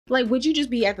Like, would you just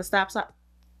be at the stop sign?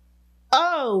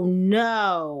 Oh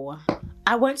no.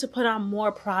 I went to put on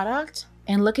more product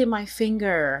and look at my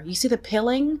finger. You see the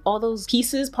pilling? All those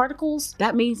pieces, particles?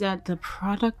 That means that the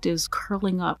product is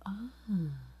curling up. Oh.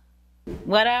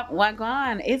 What up? What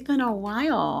gone? It's been a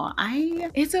while.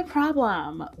 It's a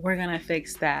problem. We're gonna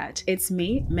fix that. It's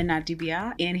me, Mena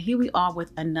Adubea, and here we are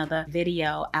with another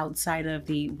video outside of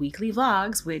the weekly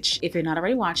vlogs, which if you're not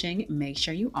already watching, make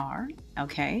sure you are.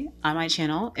 Okay, on my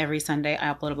channel every Sunday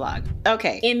I upload a vlog.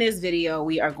 Okay, in this video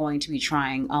we are going to be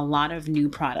trying a lot of new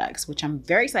products, which I'm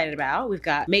very excited about. We've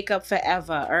got Makeup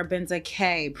Forever, Urban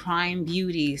Decay, Prime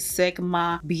Beauty,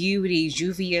 Sigma Beauty,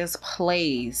 Juvias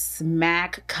Place,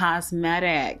 MAC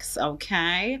Cosmetics.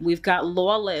 Okay, we've got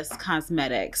Lawless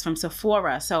Cosmetics from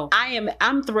Sephora. So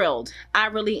I'm thrilled. I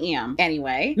really am.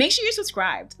 Anyway, make sure you're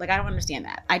subscribed. Like, I don't understand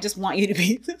that. I just want you to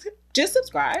be just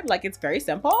subscribe. Like, it's very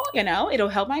simple, you know, it'll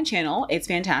help my channel. It's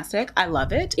fantastic. I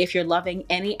love it. If you're loving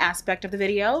any aspect of the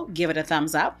video, give it a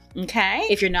thumbs up. Okay.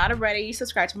 If you're not already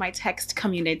subscribed to my text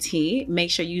community, make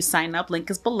sure you sign up. Link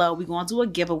is below. We're going to do a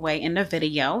giveaway in the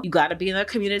video. You got to be in the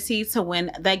community to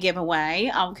win the giveaway.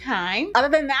 Okay. Other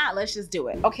than that, let's just do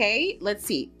it. Okay. Let's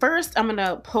see. First, I'm going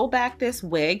to pull back this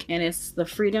wig, and it's the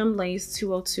Freedom Lace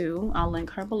 202. I'll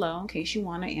link her below in case you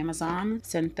want it. Amazon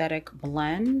synthetic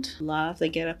blend. Love the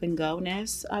get up and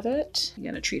go-ness of it. You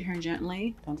gotta treat her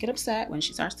gently. Don't get upset when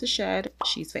she starts to shed.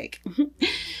 She's fake.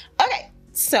 Okay,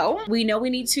 so we know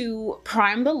we need to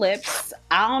prime the lips.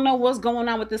 I don't know what's going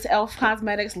on with this e.l.f.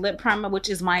 Cosmetics lip primer, which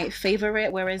is my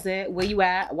favorite. Where is it? Where you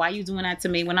at? Why are you doing that to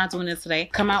me? We're not doing this today.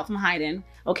 Come out from hiding.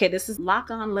 Okay, this is Lock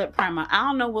On Lip Primer. I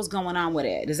don't know what's going on with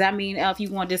it. Does that mean e.l.f.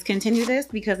 you want to discontinue this?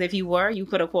 Because if you were, you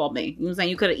could have called me. You know what I'm saying?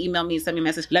 You could have emailed me and sent me a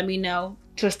message. Let me know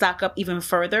to stock up even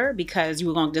further because you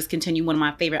were going to discontinue one of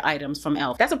my favorite items from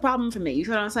e.l.f. That's a problem for me. You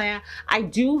feel what I'm saying? I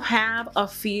do have a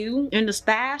few in the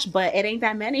stash, but it ain't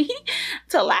that many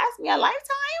to last me a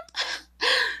lifetime.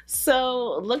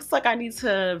 So looks like I need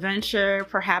to venture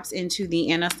perhaps into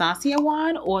the Anastasia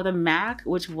one or the MAC,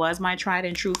 which was my tried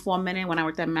and true for a minute when I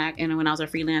worked at MAC and when I was a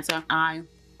freelancer. I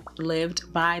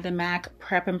lived by the MAC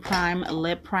Prep and Prime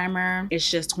lip primer. It's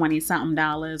just $20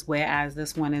 something, whereas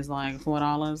this one is like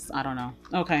 $4. I don't know.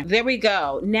 Okay, there we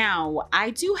go. Now I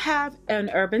do have an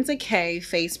Urban Decay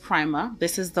face primer.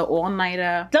 This is the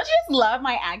all-nighter. Don't you just love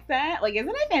my accent? Like, isn't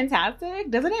it fantastic?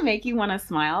 Doesn't it make you want to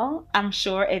smile? I'm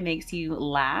sure it makes you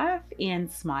laugh and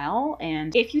smile,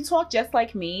 and if you talk just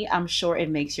like me, I'm sure it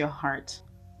makes your heart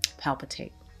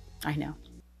palpitate.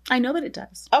 I know that it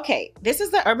does. Okay, this is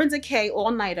the Urban Decay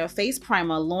All-Nighter Face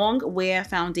Primer Long Wear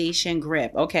Foundation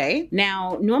Grip. Okay,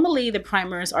 now normally the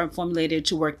primers are formulated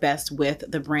to work best with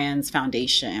the brand's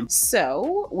foundation.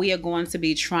 So we are going to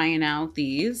be trying out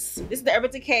these. This is the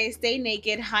Urban Decay Stay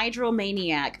Naked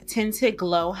Hydromaniac Tinted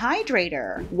Glow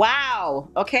Hydrator. Wow.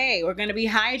 Okay, we're gonna be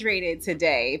hydrated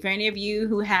today. For any of you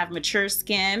who have mature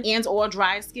skin and or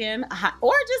dry skin,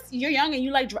 or just you're young and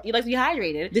you like to be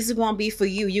hydrated, this is gonna be for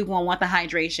you. You're gonna want the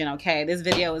hydration. Okay, this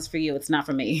video is for you. It's not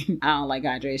for me. I don't like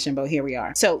hydration, but here we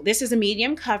are. So this is a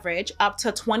medium coverage up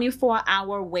to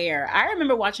 24-hour wear. I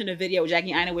remember watching a video with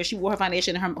Jackie Aina where she wore her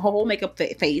foundation and her whole makeup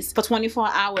face for 24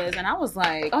 hours, and I was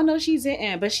like, oh no, she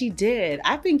didn't, but she did.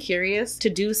 I've been curious to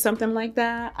do something like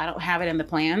that. I don't have it in the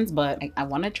plans, but I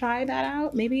want to try that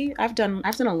out. Maybe I've done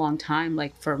a long time,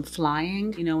 like from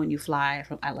flying. You know, when you fly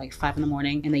at like 5 in the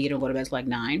morning and then you don't go to bed till like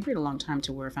 9. Pretty long time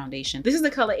to wear foundation. This is the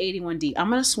color 81D. I'm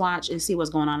gonna swatch and see what's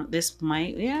going on. This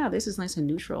might, yeah, this is nice and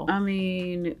neutral. I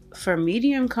mean, for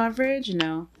medium coverage,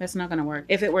 no, that's not gonna work.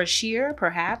 If it were sheer,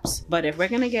 perhaps, but if we're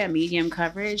gonna get medium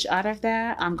coverage out of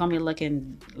that, I'm gonna be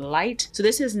looking light. So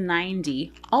this is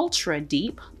 90 Ultra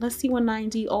Deep. Let's see what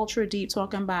 90 Ultra Deep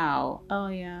talking about. Oh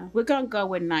yeah, we're gonna go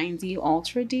with 90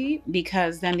 Ultra Deep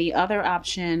because then the other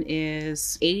option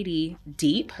is 80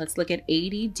 Deep. Let's look at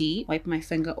 80 Deep. Wipe my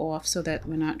finger off so that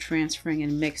we're not transferring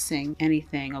and mixing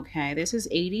anything. Okay, this is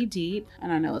 80 Deep,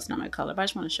 and I know it's not my color, but I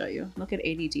just want to show you. Look at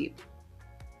 80 Deep.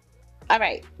 All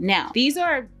right, now these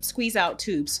are squeeze out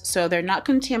tubes, so they're not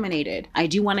contaminated. I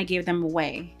do want to give them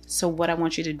away. So what I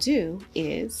want you to do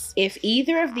is, if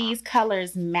either of these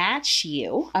colors match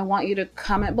you, I want you to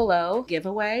comment below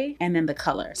giveaway and then the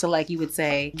color. So like you would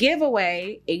say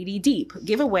giveaway 80 deep,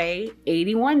 giveaway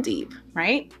 81 deep,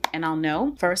 right? And I'll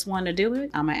know. First one to do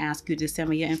it, I'm gonna ask you to send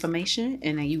me your information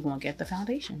and then you won't get the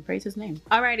foundation. Praise his name.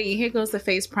 Alrighty, here goes the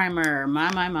face primer.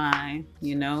 My.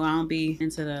 You know, I don't be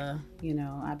into the, you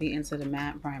know, I be into the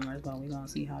matte primers, but we're gonna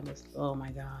see how this, oh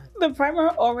my God. The primer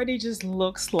already just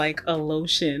looks like a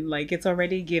lotion. lotion. Like, it's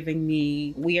already giving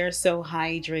me, we are so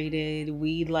hydrated.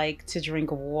 We like to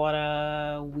drink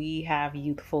water. We have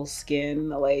youthful skin.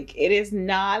 Like, it is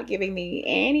not giving me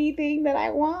anything that I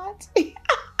want.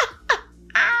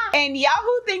 And y'all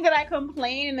who think that I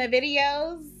complain in the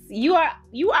videos, you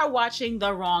are watching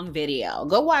the wrong video.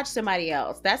 Go watch somebody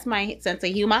else. That's my sense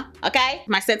of humor, okay?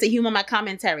 My sense of humor, my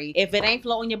commentary. If it ain't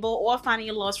floating your boat or finding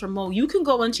your lost remote, you can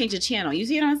go and change the channel. You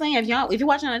see what I'm saying? If you're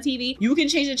watching on TV, you can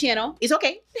change the channel. It's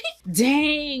okay.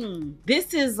 Dang,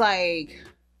 this is like,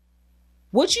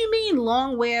 what you mean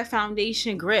long wear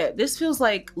foundation grip? This feels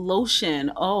like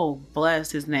lotion. Oh, bless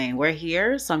his name. We're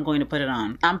here, so I'm going to put it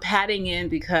on. I'm patting in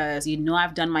because you know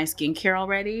I've done my skincare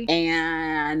already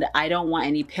and I don't want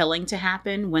any pilling to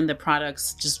happen when the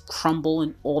products just crumble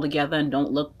and all together and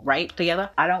don't look right together.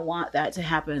 I don't want that to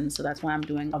happen, so that's why I'm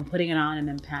putting it on and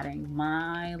then patting.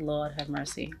 My Lord have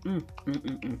mercy.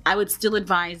 I would still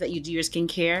advise that you do your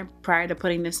skincare prior to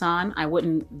putting this on. I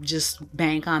wouldn't just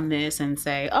bank on this and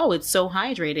say, oh, it's so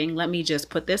hydrating, let me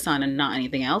just put this on and not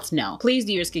anything else. No, please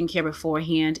do your skincare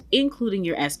beforehand, including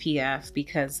your SPF,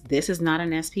 because this is not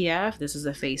an SPF, this is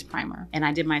a face primer. And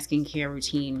I did my skincare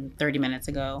routine 30 minutes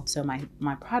ago, so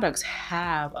my products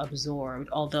have absorbed,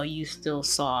 although you still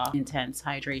saw intense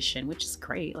hydration, which is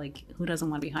great. Like, who doesn't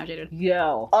want to be hydrated?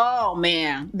 Yo, oh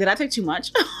man, did I take too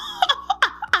much?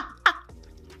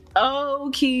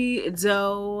 Okie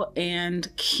dough and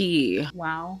key.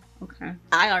 Wow. Okay.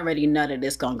 I already know that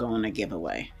it's gonna go in a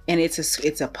giveaway, and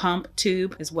it's a pump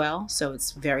tube as well, so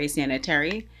it's very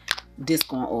sanitary. This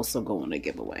gonna also go in a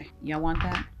giveaway. Y'all want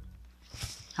that?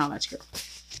 Holla at you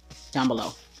down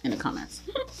below in the comments.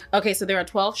 Okay, so there are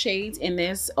 12 shades in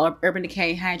this Urban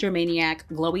Decay Hydromaniac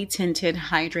Glowy Tinted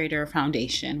Hydrator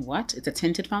Foundation. What? It's a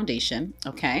tinted foundation,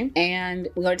 okay? And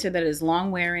we already said that it is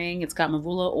long wearing. It's got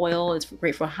marula oil. It's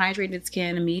great for hydrated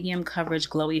skin, medium coverage,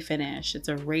 glowy finish. It's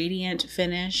a radiant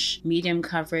finish, medium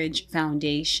coverage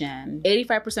foundation.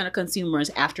 85% of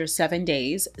consumers after 7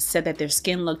 days said that their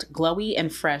skin looked glowy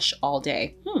and fresh all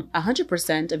day.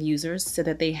 100% of users said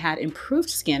that they had improved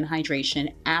skin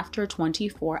hydration after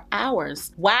 24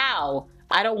 hours. Wow.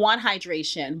 I don't want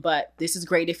hydration, but this is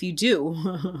great if you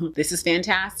do. This is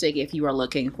fantastic if you are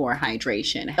looking for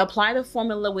hydration. Apply the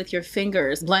formula with your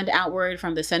fingers. Blend outward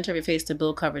from the center of your face to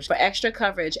build coverage. For extra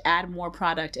coverage, add more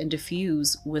product and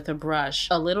diffuse with a brush.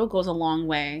 A little goes a long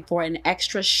way. For an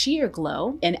extra sheer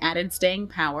glow and added staying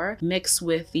power, mix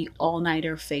with the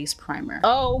all-nighter face primer.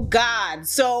 Oh God,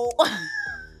 so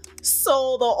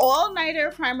the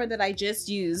all-nighter primer that I just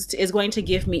used is going to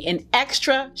give me an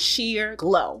extra sheer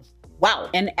glow. Wow,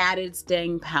 and added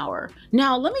staying power.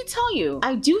 Now, let me tell you,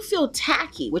 I do feel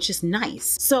tacky, which is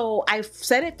nice. So I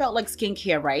said it felt like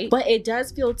skincare, right? But it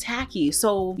does feel tacky.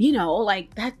 So, you know,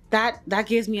 like that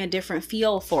gives me a different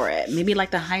feel for it. Maybe like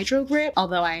the Hydro Grip,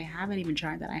 although I haven't even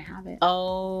tried that, I have it.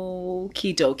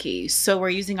 Okie dokie. So we're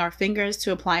using our fingers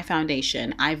to apply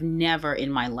foundation. I've never in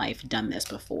my life done this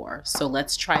before. So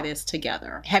let's try this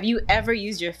together. Have you ever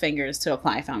used your fingers to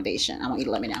apply foundation? I want you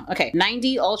to let me know. Okay,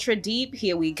 90 Ultra Deep,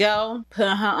 here we go. Put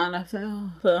her on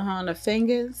the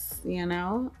fingers, you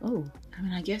know. Oh, I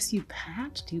mean, I guess you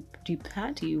pat. Do you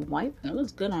pat? Do you wipe? It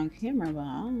looks good on camera,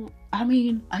 but I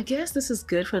mean, I guess this is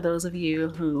good for those of you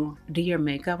who do your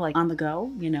makeup like on the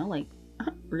go, you know, like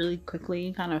really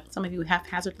quickly, kind of, some of you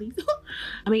haphazardly.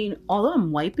 I mean, although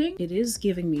I'm wiping, it is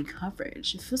giving me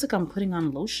coverage. It feels like I'm putting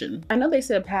on lotion. I know they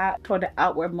said pat toward the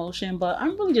outward motion, but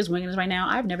I'm really just winging this right now.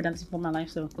 I've never done this before in my life,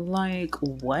 so like,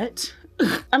 what?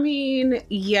 I mean,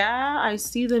 yeah, I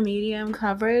see the medium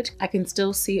coverage. I can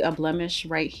still see a blemish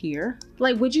right here.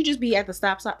 Like, would you just be at the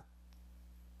stop sign?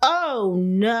 Oh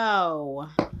no.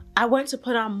 I went to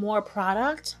put on more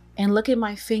product and look at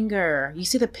my finger. You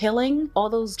see the pilling? All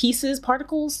those pieces,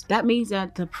 particles? That means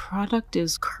that the product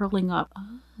is curling up.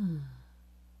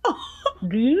 Oh.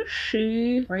 Do you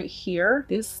see right here?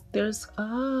 There's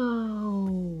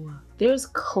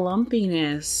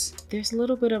clumpiness. There's a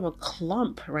little bit of a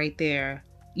clump right there.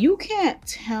 You can't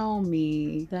tell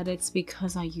me that it's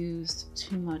because I used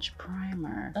too much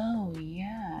primer. Oh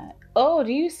yeah. Oh,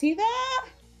 do you see that?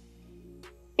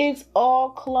 It's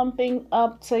all clumping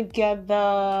up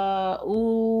together.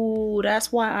 Ooh,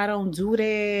 that's why I don't do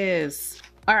this.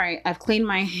 All right, I've cleaned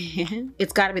my hand.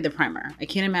 It's gotta be the primer. I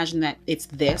can't imagine that it's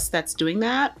this that's doing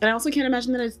that. And I also can't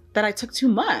imagine that I took too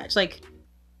much. Like,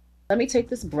 let me take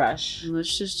this brush.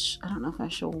 Let's just, I don't know if I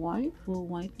should wipe. Will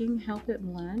wiping help it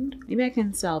blend? Maybe I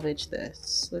can salvage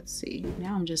this. Let's see.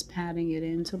 Now I'm just patting it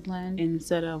in to blend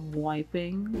instead of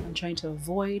wiping. I'm trying to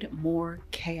avoid more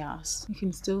chaos. You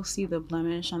can still see the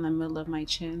blemish on the middle of my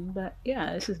chin, but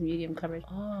yeah, this is medium coverage.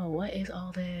 Oh, what is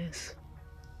all this?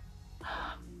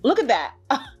 Look at that.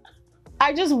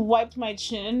 I just wiped my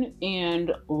chin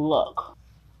and look.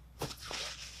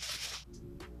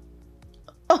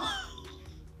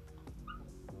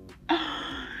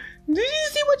 Did you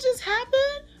see what just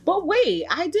happened? But wait,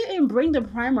 I didn't bring the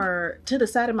primer to the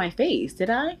side of my face, did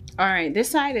I? All right, this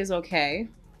side is okay.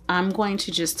 I'm going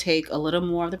to just take a little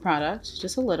more of the product,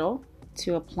 just a little,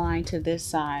 to apply to this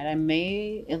side.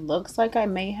 It looks like I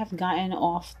may have gotten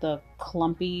off the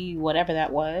clumpy, whatever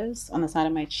that was, on the side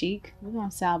of my cheek. We're gonna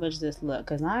salvage this look,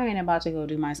 because I ain't about to go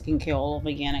do my skincare all over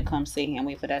again and come sit here and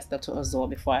wait for that stuff to absorb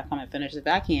before I come and finish it.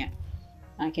 I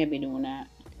can't be doing that.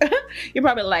 You're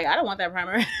probably like, I don't want that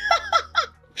primer.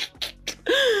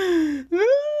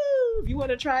 If you want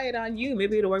to try it on you,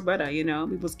 maybe it'll work better, you know?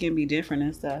 People's skin be different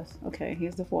and stuff. Okay,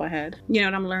 here's the forehead. You know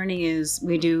what I'm learning is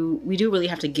we do really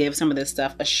have to give some of this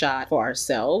stuff a shot for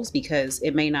ourselves, because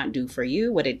it may not do for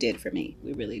you what it did for me.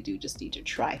 We really do just need to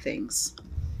try things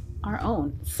our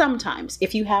own sometimes,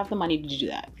 if you have the money to do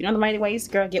that. If you don't have the money, ways,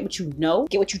 girl, get what you know,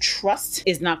 get what you trust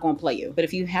is not going to play you. But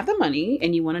if you have the money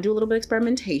and you want to do a little bit of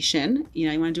experimentation, you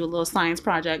know, you want to do a little science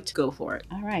project, go for it.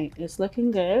 All right, it's looking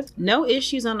good. No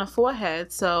issues on the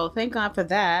forehead, so thank God for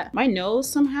that. My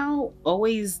nose somehow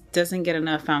always doesn't get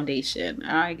enough foundation.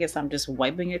 I guess I'm just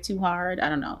wiping it too hard. I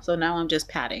don't know. So now I'm just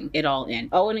patting it all in.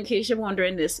 Oh, and in case you're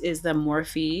wondering, this is the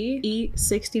Morphe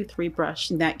E63 brush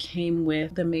that came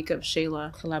with the Makeup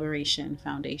Shayla collaboration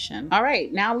foundation. All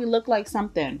right, now we look like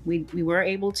something. We were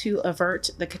able to avert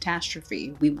the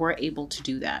catastrophe. We were able to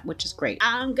do that, which is great.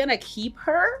 I'm gonna keep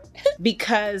her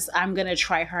because I'm gonna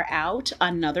try her out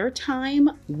another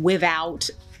time without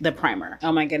the primer.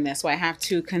 Oh my goodness. So I have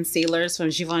two concealers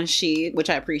from Givenchy, which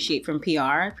I appreciate, from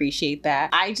PR. Appreciate that.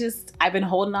 I've been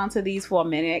holding on to these for a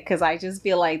minute because I just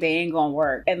feel like they ain't gonna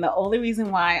work. And the only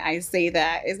reason why I say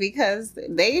that is because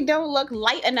they don't look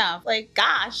light enough. Like,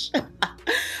 gosh.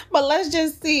 But let's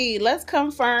just see. Let's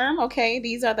confirm. Okay,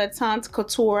 these are the Tante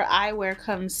Couture Eyewear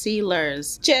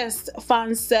Concealers. Just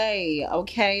foncé.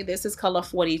 Okay, this is color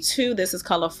 42. This is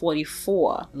color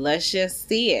 44. Let's just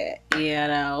see it. You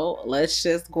know, let's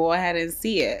just go ahead and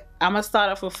see it. I'm gonna start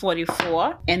off with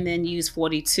 44 and then use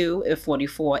 42 if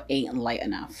 44 ain't light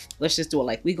enough. Let's just do it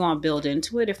like we gonna build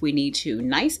into it if we need to.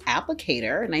 Nice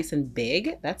applicator, nice and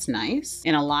big. That's nice.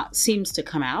 And a lot seems to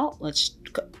come out. Let's,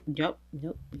 yep.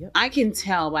 I can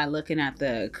tell by looking at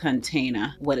the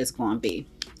container what it's gonna be.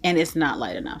 And it's not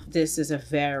light enough. This is a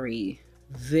very,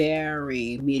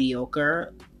 very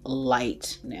mediocre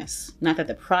lightness. Not that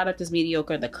the product is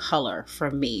mediocre, the color for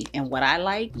me and what I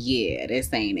like, yeah,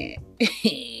 this ain't it.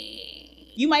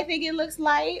 You might think it looks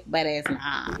light, but it's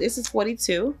not. This is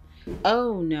 42.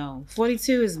 Oh no,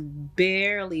 42 is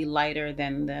barely lighter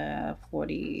than the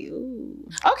 40. Ooh.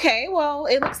 Okay, well,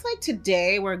 it looks like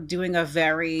today we're doing a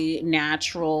very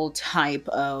natural type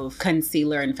of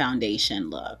concealer and foundation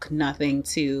look. Nothing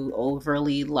too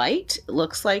overly light.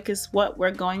 Looks like is what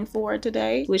we're going for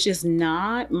today, which is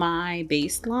not my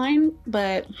baseline,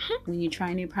 but when you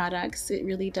try new products, it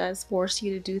really does force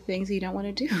you to do things you don't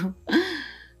want to do.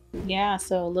 Yeah,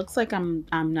 so it looks like I'm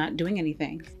not doing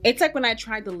anything. It's like when I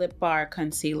tried the Lip Bar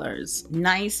concealers.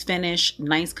 Nice finish,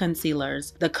 nice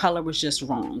concealers. The color was just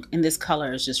wrong, and this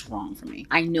color is just wrong for me.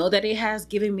 I know that it has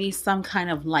given me some kind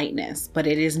of lightness, but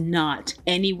it is not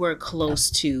anywhere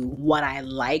close to what I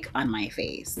like on my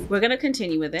face. We're gonna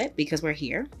continue with it because we're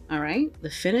here, all right? The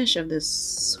finish of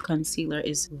this concealer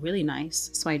is really nice,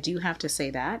 so I do have to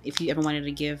say that. If you ever wanted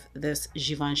to give this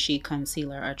Givenchy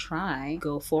concealer a try,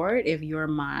 go for it. If you're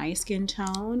my skin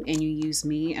tone and you use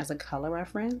me as a color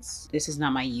reference, this is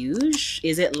not my use.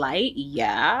 Is it light?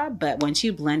 Yeah, but once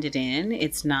you blend it in,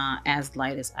 it's not as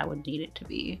light as I would need it to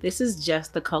be. This is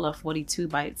just the color 42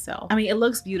 by itself. I mean, it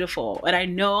looks beautiful, and I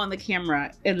know on the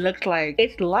camera it looks like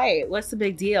it's light. What's the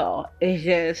big deal? It's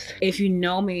just, if you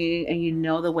know me and you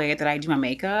know the way that I do my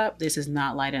makeup, this is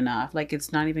not light enough. Like,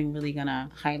 it's not even really gonna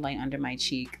highlight under my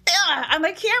cheek. On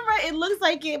the camera it looks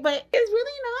like it, but it's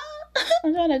really not.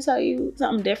 I'm trying to tell you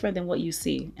something different than what you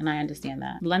see, and I understand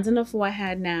that. Blends in the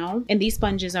forehead now, and these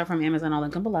sponges are from Amazon. I'll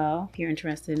link them below if you're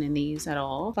interested in these at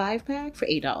all. 5-pack for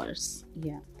 $8.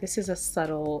 Yeah, this is a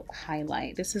subtle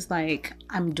highlight. This is like,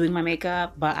 I'm doing my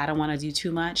makeup, but I don't want to do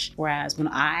too much. Whereas when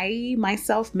I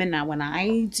myself, Mena, when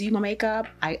I do my makeup,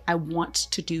 I want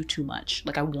to do too much.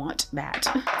 Like, I want that.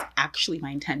 It's actually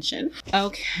my intention.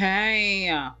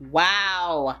 Okay,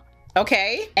 wow.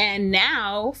 Okay, and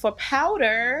now for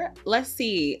powder, let's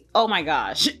see. Oh my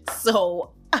gosh.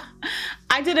 So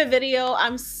I did a video.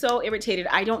 I'm so irritated.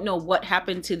 I don't know what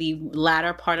happened to the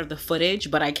latter part of the footage,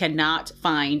 but I cannot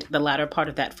find the latter part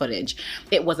of that footage.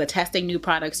 It was a testing new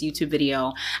products YouTube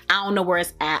video. I don't know where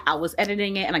it's at. I was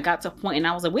editing it and I got to a point and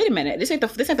I was like, wait a minute, this ain't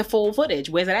the full footage.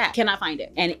 Where's it at? Cannot find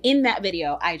it. And in that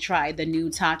video, I tried the new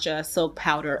Tatcha silk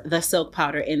powder, the silk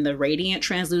powder in the radiant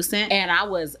translucent, and I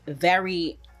was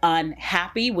very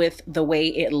unhappy with the way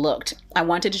it looked. I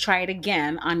wanted to try it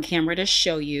again on camera to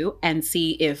show you and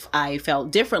see if I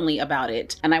felt differently about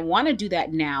it. And I want to do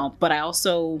that now, but I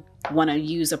also want to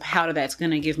use a powder that's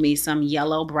going to give me some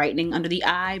yellow brightening under the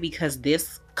eye, because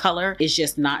this color is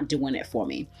just not doing it for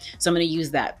me. So I'm going to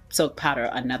use that silk powder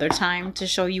another time to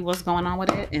show you what's going on with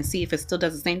it and see if it still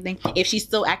does the same thing, if she's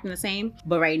still acting the same.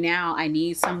 But right now I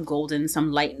need some golden,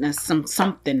 some lightness,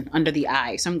 something under the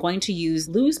eye. So I'm going to use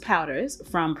loose powders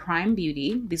from Prime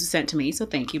Beauty. These were sent to me, so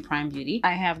thank you, Prime Beauty.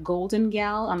 I have Golden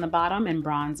Gal on the bottom and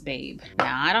Bronze Babe.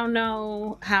 Now I don't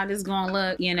know how this is gonna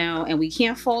look, you know, and we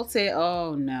can't fault it.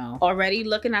 Oh no. Already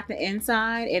looking at the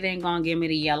inside, it ain't gonna give me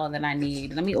the yellow that I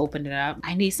need. Let me open it up.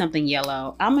 I need something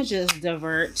yellow. I'm gonna just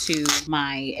divert to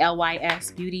my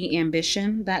LYS Beauty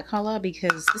Ambition, that color,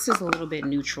 because this is a little bit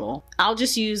neutral. I'll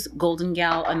just use Golden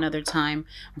Gal another time.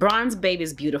 Bronze Babe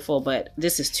is beautiful, but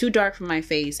this is too dark for my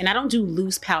face, and I don't do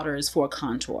loose powders for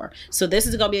contour. So this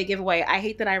is gonna be a giveaway. I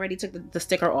hate that I already took the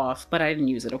sticker off, but I didn't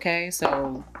use it, okay?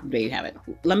 So there you have it.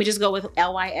 Let me just go with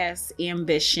LYS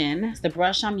Ambition. The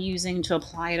brush I'm using to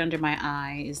apply it under my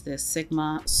eye is this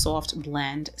Sigma Soft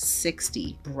Blend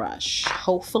 60 brush.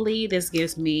 Hopefully this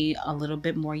gives me a little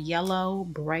bit more yellow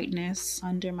brightness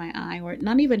under my eye, or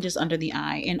not even just under the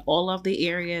eye, in all of the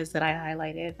areas that I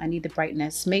highlighted. I need the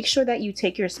brightness. Make sure that you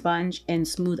take your sponge and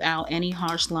smooth out any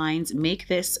harsh lines. Make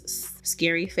this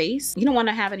scary face. You don't want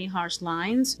to have any harsh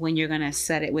lines when you're going to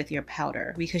set it with your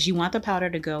powder, because you want the powder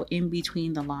to go in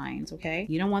between the lines, okay?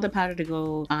 You don't want the powder to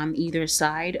go on either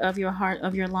side of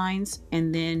your lines,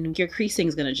 and then your creasing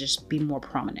is going to just be more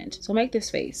prominent. So make this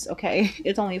face, okay?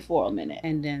 It's only for a minute,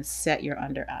 and then set your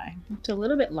under eye. It's a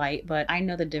little bit light, but I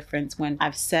know the difference when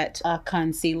I've set a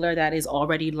concealer that is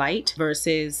already light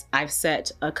versus I've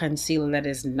set a concealer that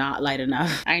is not light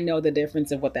enough. I know the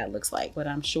difference of what that looks like, but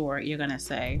I'm sure you're going to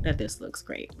say that this looks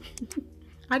great.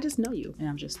 I just know you. And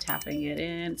I'm just tapping it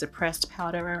in. It's a pressed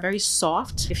powder, very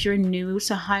soft. If you're new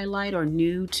to highlight or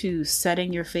new to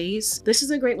setting your face, this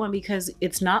is a great one because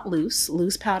it's not loose.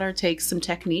 Loose powder takes some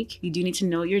technique. You do need to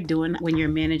know what you're doing when you're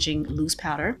managing loose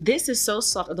powder. This is so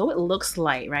soft, although it looks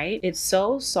light, right? It's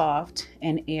so soft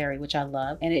and airy, which I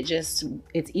love. And it's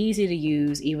easy to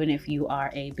use even if you are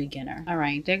a beginner. All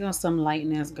right, there goes some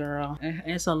lightness, girl.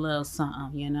 It's a little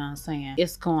something, you know what I'm saying?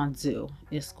 It's going to.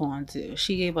 It's going to.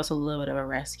 She gave us a little bit of a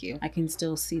rescue. I can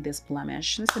still see this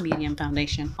blemish. It's a medium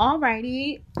foundation.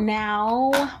 Alrighty,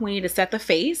 now we need to set the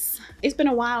face. It's been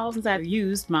a while since I've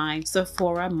used my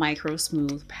Sephora Micro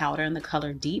Smooth powder in the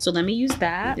color Deep. So let me use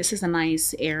that. This is a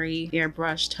nice airy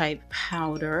airbrush type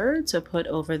powder to put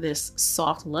over this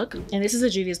soft look. And this is a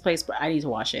Juvia's Place, but I need to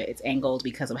wash it. It's angled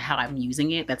because of how I'm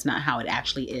using it. That's not how it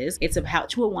actually is. It's a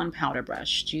 2-in-1 powder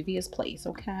brush, Juvia's Place,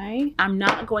 okay? I'm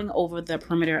not going over the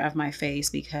perimeter of my face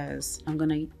because I'm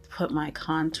gonna put my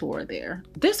contour there.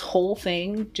 This whole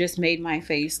thing just made my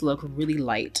face look really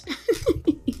light.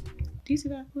 Do you see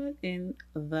that? What in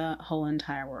the whole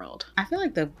entire world? I feel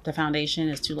like the foundation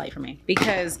is too light for me,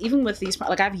 because even with these,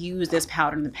 like, I've used this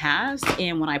powder in the past,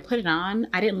 and when I put it on,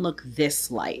 I didn't look this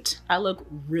light. I look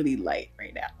really light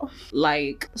right now.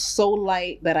 Like, so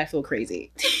light that I feel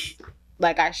crazy.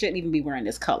 Like, I shouldn't even be wearing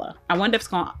this color. I wonder if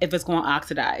it's going to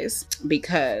oxidize,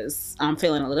 because I'm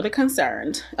feeling a little bit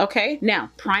concerned. Okay, now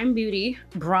Prime Beauty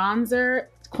bronzer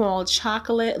called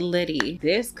Chocolate Liddy.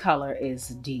 This color is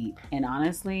deep, and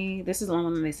honestly, this is the only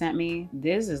one that they sent me.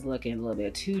 This is looking a little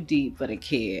bit too deep for the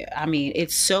kid. I mean,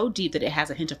 it's so deep that it has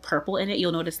a hint of purple in it.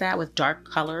 You'll notice that with dark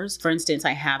colors. For instance,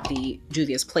 I have the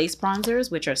Juvia's Place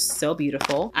bronzers, which are so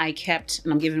beautiful. I kept,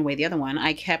 and I'm giving away the other one,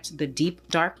 I kept the deep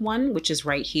dark one, which is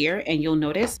right here, and you'll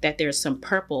notice that there's some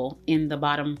purple in the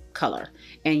bottom color,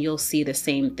 and you'll see the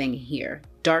same thing here.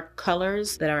 Dark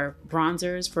colors that are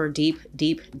bronzers for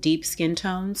deep skin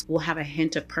tones will have a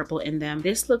hint of purple in them.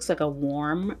 This looks like a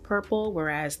warm purple,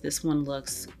 whereas this one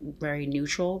looks very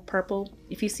neutral purple.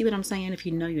 If you see what I'm saying, if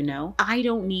you know, you know. I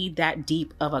don't need that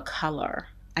deep of a color.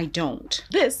 I don't.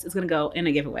 This is gonna go in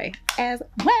a giveaway as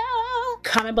well.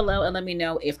 Comment below and let me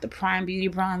know if the Prime Beauty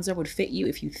bronzer would fit you,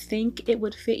 if you think it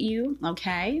would fit you,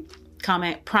 okay?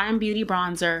 Comment Prime Beauty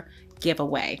bronzer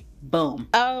giveaway. Boom.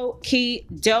 Okie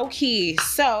dokie.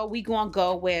 So we gonna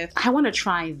go with, I want to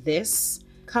try this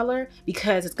color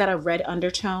because it's got a red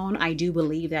undertone. I do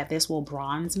believe that this will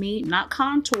bronze me, not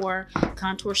contour.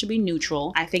 Contour should be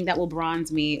neutral. I think that will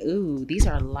bronze me. Ooh, these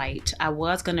are light. I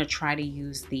was gonna try to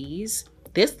use these.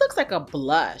 This looks like a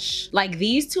blush. Like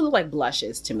these two look like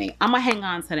blushes to me. I'm gonna hang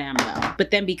on to them though. But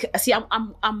then because see,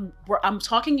 I'm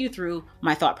talking you through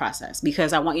my thought process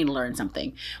because I want you to learn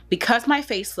something. Because my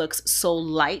face looks so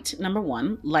light, number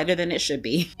one, lighter than it should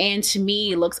be, and to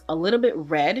me it looks a little bit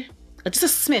red. Just a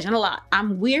smidge, not a lot.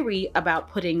 I'm weary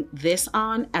about putting this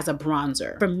on as a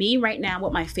bronzer. For me right now,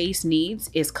 what my face needs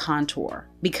is contour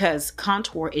because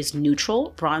contour is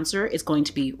neutral. Bronzer is going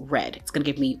to be red. It's gonna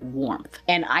give me warmth.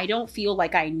 And I don't feel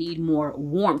like I need more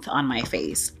warmth on my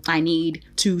face. I need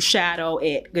to shadow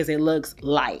it because it looks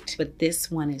light. But this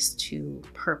one is too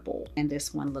purple and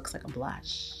this one looks like a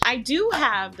blush. I do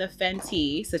have the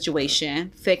Fenty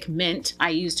situation, Thick Mint. I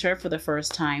used her for the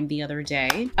first time the other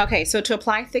day. Okay, so to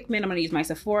apply Thick Mint, I'm gonna use my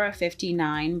Sephora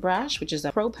 59 brush, which is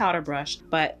a pro powder brush,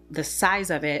 but the size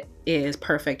of it is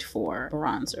perfect for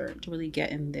bronzer to really get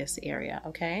in this area,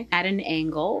 okay? At an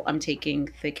angle, I'm taking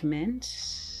Thick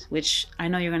Mint, which I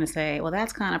know you're gonna say, well,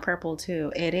 that's kind of purple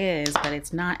too. It is, but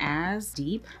it's not as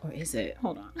deep. Or is it?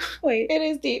 Hold on. Wait, it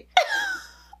is deep.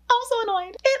 I'm so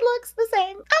annoyed. It looks the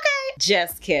same. Okay.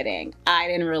 Just kidding. I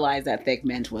didn't realize that Thick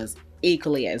Mint was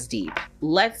equally as deep.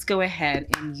 Let's go ahead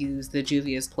and use the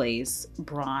Juvia's Place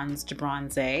Bronzed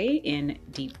Bronzee in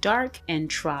Deep Dark and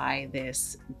try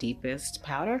this deepest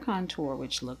powder contour,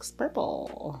 which looks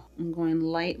purple. I'm going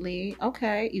lightly.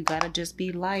 Okay, you gotta just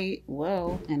be light.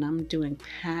 Whoa. And I'm doing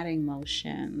patting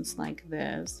motions like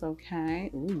this, okay?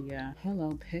 Ooh, yeah.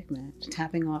 Hello, pigment.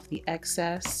 Tapping off the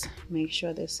excess. Make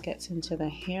sure this gets into the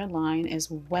hairline as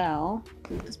well.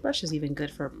 Ooh, this brush is even good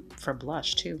for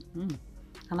blush too.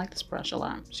 I like this brush a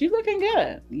lot. She's looking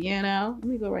good, you know? Let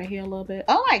me go right here a little bit.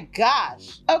 Oh my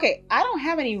gosh. Okay, I don't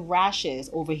have any rashes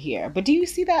over here, but do you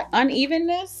see that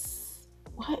unevenness?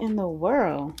 What in the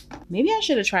world? Maybe I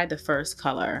should have tried the first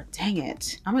color. Dang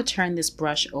it. I'm gonna turn this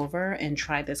brush over and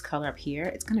try this color up here.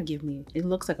 It's gonna give me, it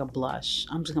looks like a blush.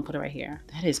 I'm just gonna put it right here.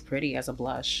 That is pretty as a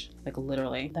blush. Like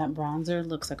literally, that bronzer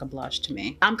looks like a blush to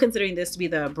me. I'm considering this to be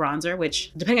the bronzer,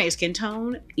 which depending on your skin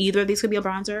tone, either of these could be a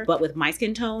bronzer, but with my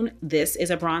skin tone, this is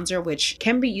a bronzer, which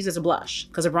can be used as a blush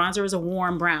because a bronzer is a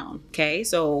warm brown, okay?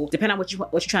 So depending on what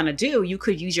you're trying to do, you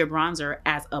could use your bronzer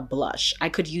as a blush. I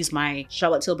could use my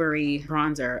Charlotte Tilbury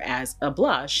bronzer as a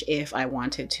blush if I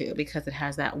wanted to, because it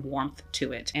has that warmth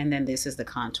to it. And then this is the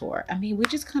contour. I mean, we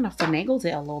just kind of finagled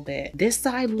it a little bit. This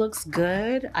side looks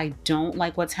good. I don't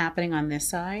like what's happening on this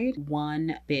side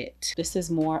one bit. This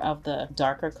is more of the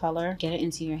darker color. Get it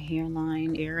into your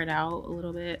hairline, air it out a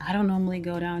little bit. I don't normally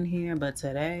go down here, but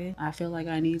today I feel like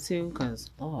I need to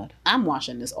because Lord, I'm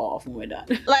washing this off when we're done.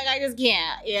 Like I just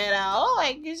can't, you know,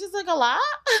 like it's just like a lot.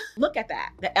 Look at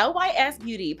that. The LYS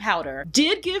Beauty powder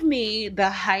did give me the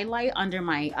highlight under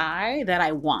my eye that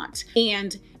I want.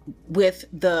 And with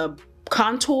the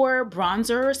contour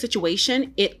bronzer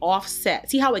situation, it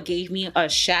offsets. See how it gave me a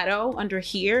shadow under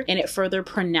here and it further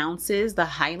pronounces the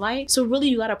highlight? So really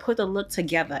you gotta put the look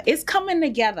together. It's coming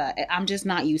together. I'm just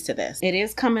not used to this. It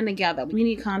is coming together. We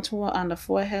need contour on the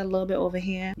forehead a little bit over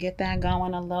here. Get that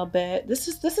going a little bit. This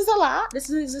is a lot. This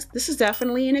is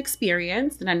definitely an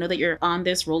experience, and I know that you're on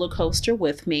this roller coaster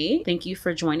with me. Thank you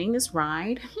for joining this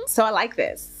ride. So I like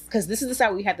this, because this is the side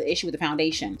where we have the issue with the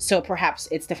foundation. So perhaps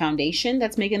it's the foundation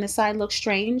that's making this side look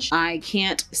strange. I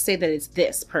can't say that it's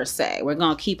this per se. We're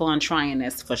gonna keep on trying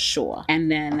this for sure. And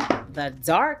then the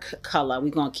dark color, we're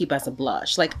gonna keep as a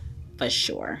blush, like for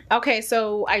sure. Okay,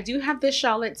 so I do have this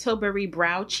Charlotte Tilbury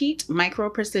Brow Cheat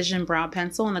Micro Precision Brow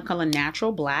Pencil in the color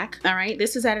Natural Black. All right,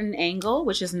 this is at an angle,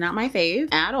 which is not my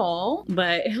fave at all,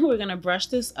 but we're gonna brush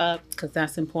this up because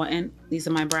that's important. These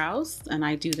are my brows and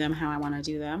I do them how I wanna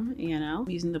do them, you know,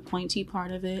 using the pointy part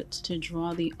of it to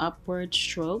draw the upward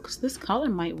strokes. This color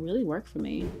might really work for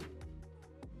me.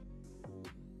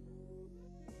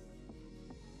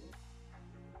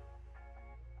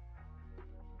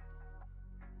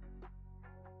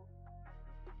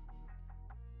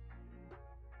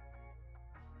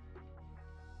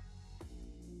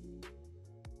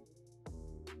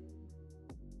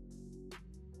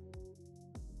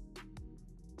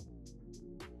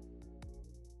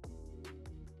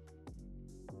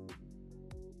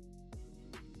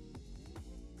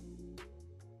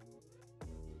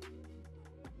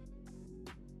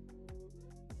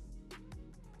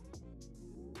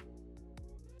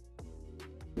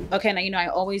 Okay, now you know I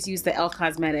always use the e.l.f.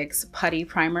 Cosmetics Putty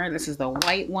Primer. This is the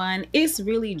white one. It's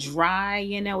really dry,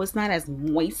 you know, it's not as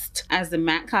moist as the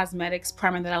MAC Cosmetics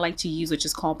primer that I like to use, which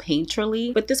is called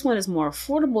Painterly. But this one is more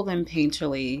affordable than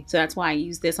Painterly, so that's why I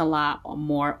use this a lot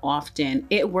more often.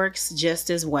 It works just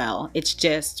as well. It's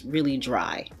just really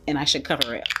dry, and I should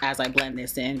cover it as I blend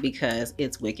this in because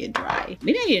it's wicked dry.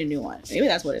 Maybe I need a new one. Maybe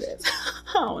that's what it is.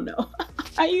 I don't know.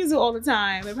 I use it all the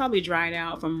time. It probably dried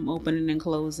out from opening and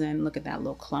closing. Look at that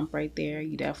little clump right there.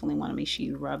 You definitely want to make sure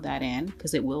you rub that in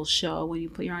because it will show when you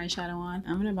put your eyeshadow on.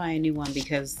 I'm gonna buy a new one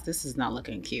because this is not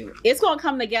looking cute. It's gonna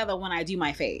come together when I do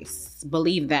my face,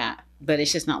 believe that, but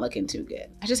it's just not looking too good.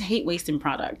 I just hate wasting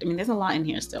product. I mean, there's a lot in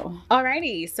here still.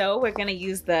 Alrighty, so we're gonna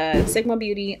use the Sigma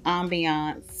Beauty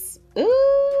Ambiance.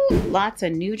 Ooh, lots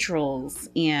of neutrals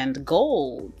and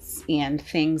golds and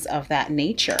things of that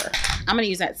nature. I'm gonna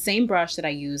use that same brush that I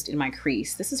used in my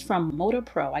crease. This is from Moda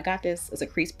Pro. I got this as a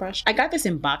crease brush. I got this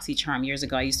in BoxyCharm years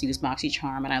ago. I used to use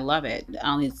BoxyCharm and I love it.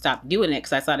 I only stopped doing it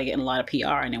because I started getting a lot of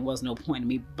PR and there was no point in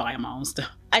me buying my own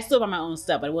stuff. I still buy my own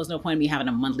stuff, but it was no point in me having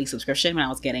a monthly subscription when I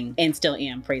was getting, and still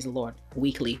am, praise the Lord,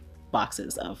 weekly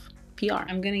boxes of PR.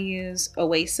 I'm gonna use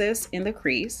Oasis in the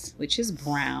crease, which is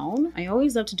brown. I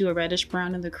always love to do a reddish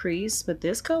brown in the crease, but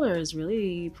this color is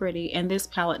really pretty. And this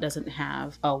palette doesn't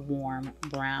have a warm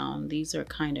brown. These are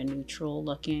kind of neutral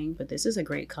looking, but this is a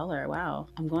great color. Wow.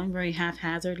 I'm going very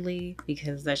haphazardly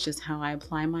because that's just how I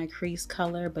apply my crease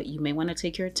color, but you may want to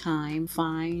take your time.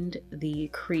 Find the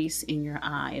crease in your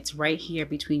eye. It's right here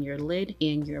between your lid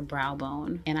and your brow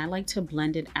bone. And I like to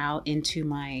blend it out into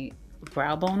my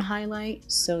brow bone highlight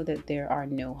so that there are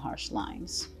no harsh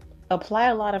lines. Apply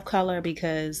a lot of color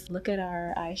because look at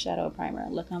our eyeshadow primer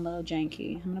looking a little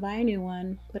janky. I'm gonna buy a new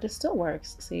one, but it still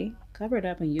works. See, cover it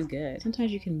up and you're good.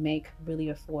 Sometimes you can make really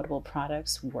affordable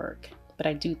products work, but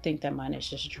I do think that mine is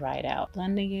just dried out.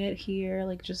 Blending it here,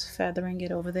 like just feathering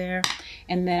it over there.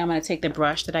 And then I'm gonna take the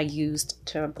brush that I used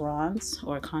to bronze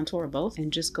or contour, both,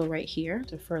 and just go right here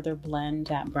to further blend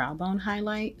that brow bone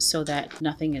highlight so that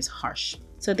nothing is harsh.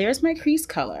 So there's my crease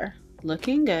color.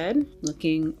 Looking good,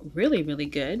 looking really, really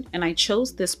good. And I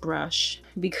chose this brush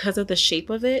because of the shape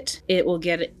of it. It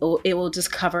will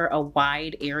just cover a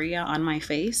wide area on my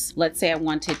face. Let's say I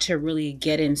wanted to really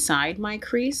get inside my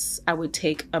crease. I would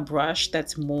take a brush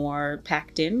that's more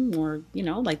packed in, more, you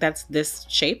know, like that's this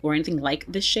shape or anything like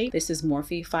this shape. This is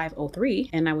Morphe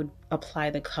 503, and I would apply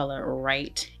the color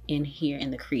right in here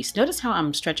in the crease. Notice how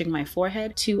I'm stretching my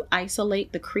forehead to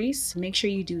isolate the crease. Make sure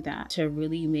you do that to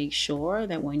really make sure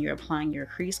that when you're applying your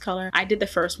crease color. I did the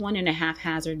first one in a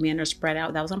haphazard manner, spread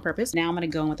out. That was on purpose. Now I'm gonna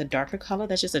go in with a darker color.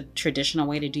 That's just a traditional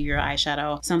way to do your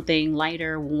eyeshadow. Something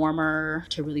lighter, warmer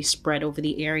to really spread over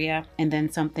the area. And then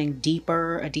something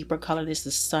deeper, a deeper color. This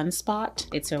is Sunspot.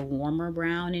 It's a warmer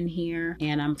brown in here.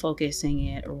 And I'm focusing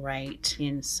it right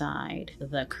inside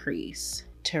the crease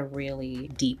to really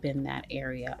deepen that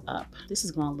area up. This is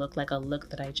gonna look like a look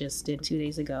that I just did 2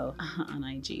 days ago on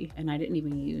IG. And I didn't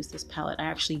even use this palette. I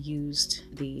actually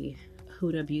used the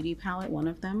Huda Beauty palette, one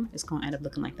of them. It's gonna end up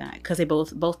looking like that because they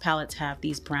both palettes have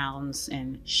these browns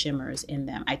and shimmers in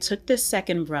them. I took this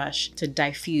second brush to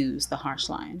diffuse the harsh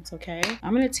lines, okay?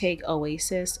 I'm gonna take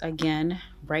Oasis again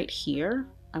right here.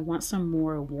 I want some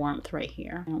more warmth right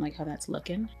here. I don't like how that's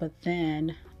looking, but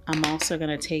then I'm also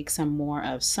gonna take some more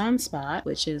of Sunspot,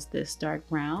 which is this dark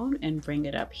brown, and bring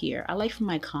it up here. I like for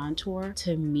my contour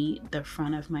to meet the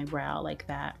front of my brow like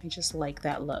that. I just like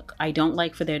that look. I don't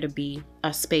like for there to be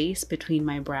a space between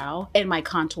my brow and my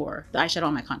contour, the eyeshadow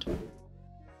on my contour.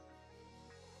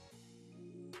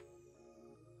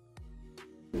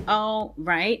 All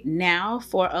right, now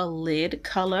for a lid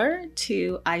color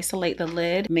to isolate the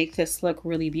lid, make this look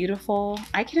really beautiful.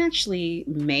 I can actually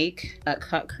make a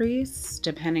cut crease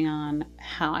depending on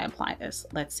how I apply this.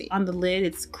 Let's see. On the lid,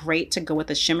 it's great to go with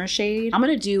a shimmer shade. I'm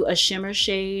gonna do a shimmer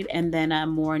shade and then a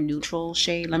more neutral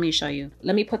shade. Let me show you.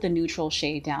 Let me put the neutral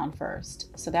shade down first.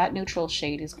 So that neutral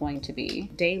shade is going to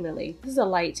be Daylily. This is a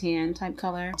light tan type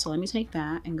color. So let me take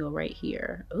that and go right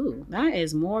here. Ooh, that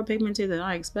is more pigmented than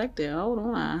I expected. Hold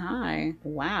on. Hi.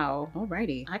 Wow.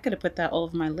 Alrighty. I could have put that all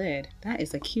over my lid. That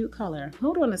is a cute color.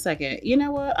 Hold on a second. You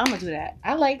know what? I'm gonna do that.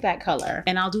 I like that color.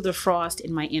 And I'll do the frost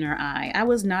in my inner eye. I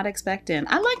was not expecting.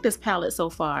 I like this palette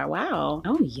so far. Wow.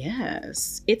 Oh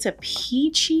yes. It's a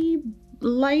peachy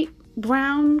light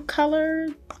brown color.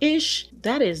 ish.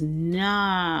 That is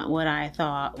not what I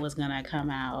thought was gonna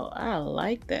come out. I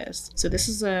like this. So this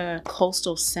is a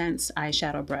Coastal Scents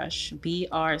eyeshadow brush,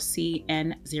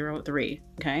 BRCN03.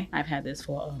 Okay, I've had this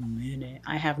for a minute.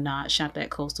 I have not shopped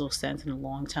at Coastal Scents in a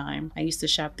long time. I used to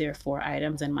shop there for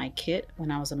items in my kit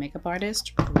when I was a makeup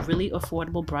artist. Really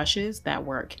affordable brushes that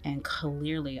work, and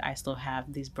clearly I still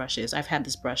have these brushes. I've had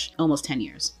this brush almost 10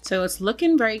 years. So it's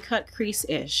looking very cut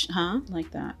crease-ish, huh?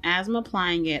 Like that. As I'm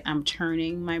applying it, I'm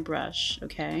turning my brush,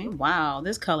 okay? Wow,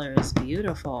 this color is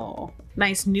beautiful.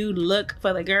 Nice nude look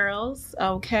for the girls.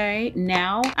 Okay,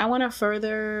 now I want to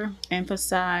further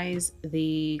emphasize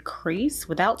the crease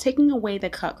without taking away the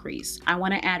cut crease. I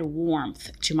want to add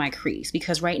warmth to my crease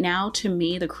because right now, to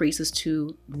me, the crease is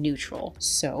too neutral.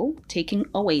 So taking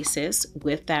Oasis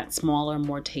with that smaller,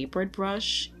 more tapered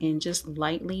brush and just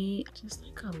lightly, just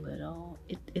like a little,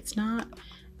 it's not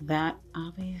that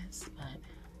obvious, but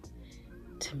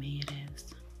to me it is.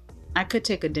 I could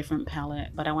take a different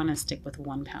palette, but I want to stick with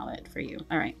one palette for you.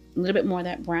 All right, a little bit more of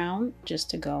that brown just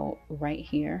to go right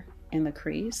here in the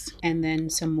crease. And then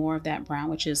some more of that brown,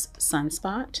 which is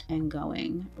Sunspot, and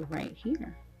going right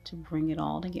here to bring it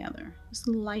all together. Just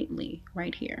lightly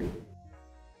right here.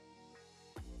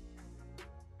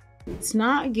 It's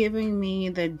not giving me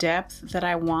the depth that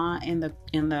I want in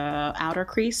the outer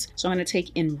crease. So I'm going to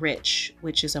take Enrich,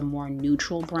 which is a more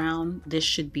neutral brown. This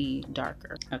should be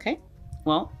darker. Okay.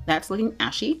 Well, that's looking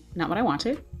ashy, not what I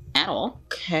wanted at all.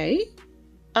 Okay,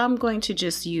 I'm going to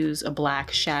just use a black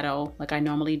shadow like I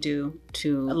normally do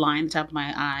to line the top of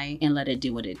my eye and let it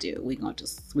do what it do. We're gonna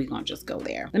just go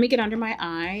there. Let me get under my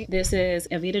eye. This is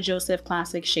a Vita Joseph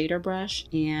Classic Shader Brush,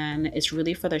 and it's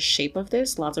really for the shape of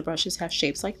this. Lots of brushes have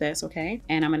shapes like this, okay?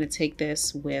 And I'm gonna take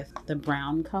this with the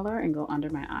brown color and go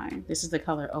under my eye. This is the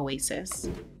color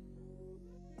Oasis.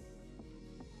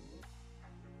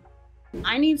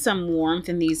 I need some warmth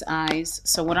in these eyes,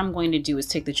 so what I'm going to do is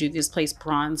take the Juvia's Place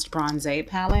Bronzee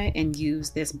palette and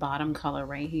use this bottom color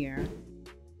right here.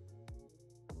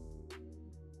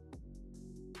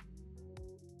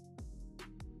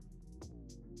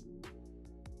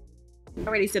 I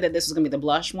already said that this was gonna be the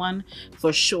blush one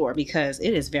for sure because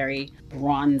it is very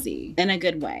bronzy in a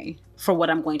good way for what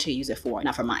I'm going to use it for,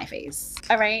 not for my face.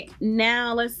 All right,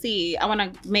 now let's see. I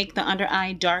wanna make the under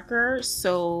eye darker,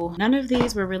 so none of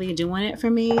these were really doing it for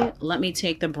me. Let me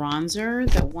take the bronzer,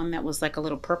 the one that was like a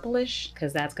little purplish,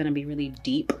 because that's gonna be really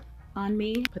deep on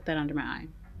me. Put that under my eye.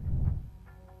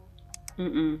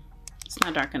 It's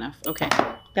not dark enough. Okay,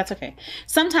 that's okay.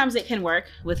 Sometimes it can work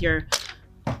with your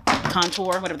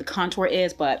contour, whatever the contour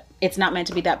is, but it's not meant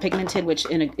to be that pigmented, which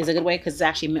is a good way because it's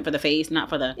actually meant for the face, not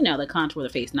for the, you know, the contour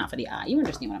of the face, not for the eye. You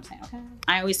understand what I'm saying, okay?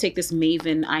 I always take this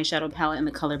Maven eyeshadow palette in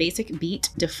the color Basic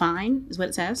Beat Define is what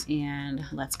it says. And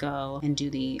let's go and do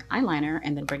the eyeliner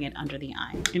and then bring it under the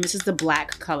eye. And this is the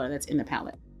black color that's in the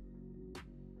palette.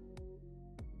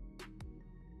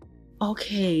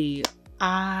 Okay.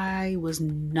 I was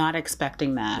not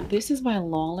expecting that. This is by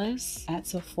Lawless at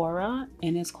Sephora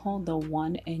and it's called the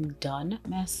One and Done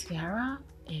mascara.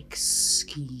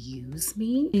 Excuse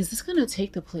me? Is this gonna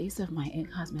take the place of my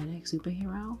It Cosmetics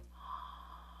superhero?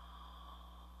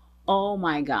 Oh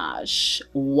my gosh.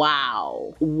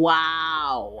 Wow.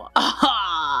 Wow.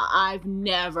 I've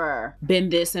never been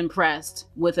this impressed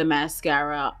with a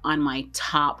mascara on my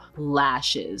top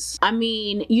lashes. I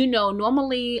mean, you know,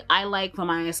 normally I like for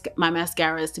my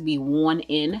mascaras to be worn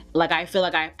in. Like I feel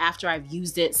like after I've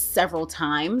used it several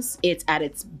times, it's at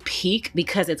its peak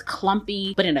because it's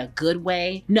clumpy, but in a good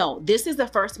way. No, this is the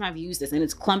first time I've used this and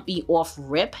it's clumpy off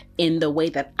rip in the way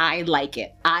that I like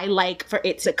it. I like for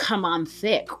it to come on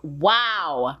thick.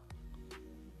 Wow.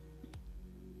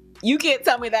 You can't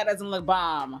tell me that doesn't look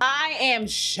bomb. I am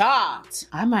shocked.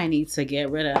 I might need to get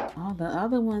rid of all the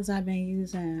other ones I've been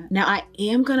using. Now I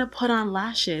am gonna put on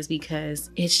lashes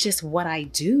because it's just what I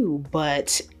do,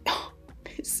 but oh,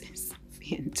 this is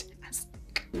fantastic.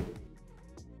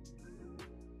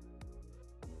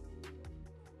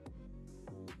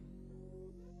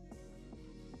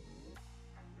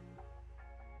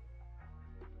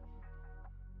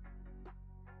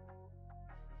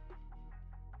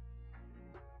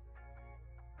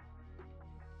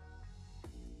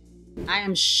 I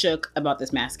am shook about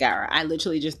this mascara. I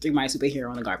literally just threw my superhero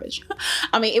in the garbage.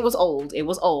 I mean, it was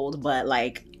old, but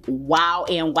like, wow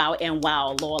and wow and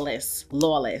wow, Lawless,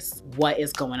 what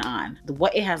is going on?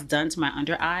 What it has done to my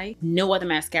under eye, no other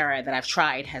mascara that I've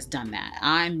tried has done that.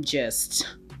 I'm just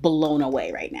blown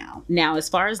away right now. Now, as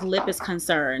far as lip is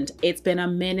concerned, it's been a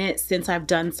minute since I've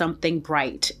done something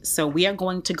bright. So we are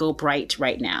going to go bright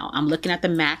right now. I'm looking at the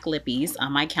MAC lippies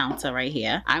on my counter right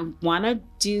here. I wanna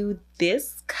do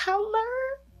this color.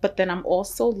 But then I'm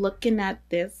also looking at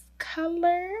this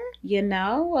color, you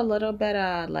know, a little bit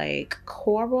of like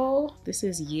coral. This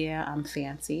is Yeah, I'm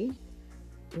Fancy.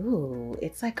 Ooh,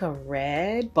 it's like a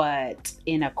red, but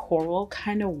in a coral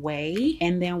kind of way.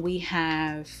 And then we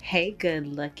have Hey Good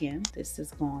Looking. This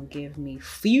is gonna give me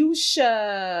fuchsia.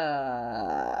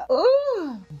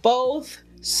 Ooh, both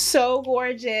so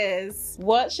gorgeous.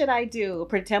 What should I do?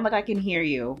 Pretend like I can hear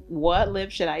you. What lip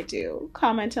should I do?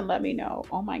 Comment and let me know.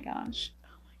 Oh my gosh. Oh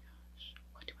my gosh.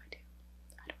 What do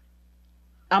I do?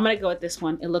 I'm gonna go with this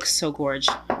one. It looks so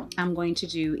gorgeous. I'm going to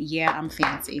do Yeah, I'm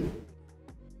Fancy.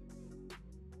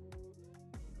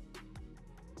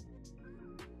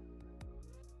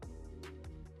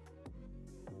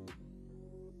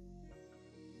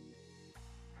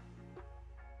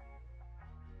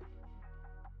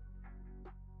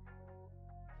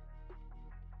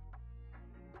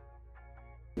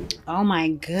 Oh my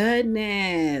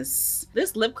goodness.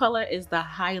 This lip color is the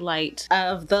highlight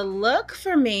of the look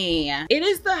for me. It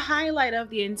is the highlight of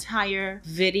the entire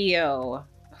video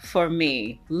for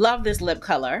me. Love this lip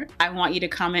color. I want you to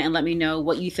comment and let me know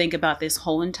what you think about this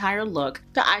whole entire look.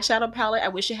 The eyeshadow palette, I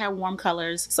wish it had warm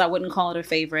colors, so I wouldn't call it a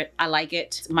favorite. I like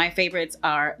it. My favorites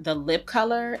are the lip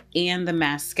color and the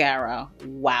mascara.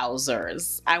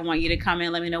 Wowzers. I want you to comment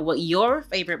and let me know what your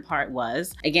favorite part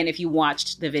was. Again, if you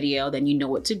watched the video, then you know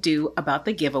what to do about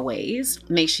the giveaways.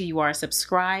 Make sure you are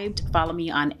subscribed. Follow me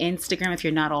on Instagram if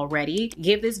you're not already.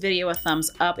 Give this video a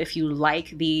thumbs up if you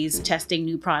like these testing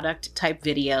new product type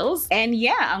videos. And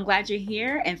yeah, I'm glad you're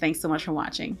here and thanks so much for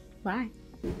watching. Bye.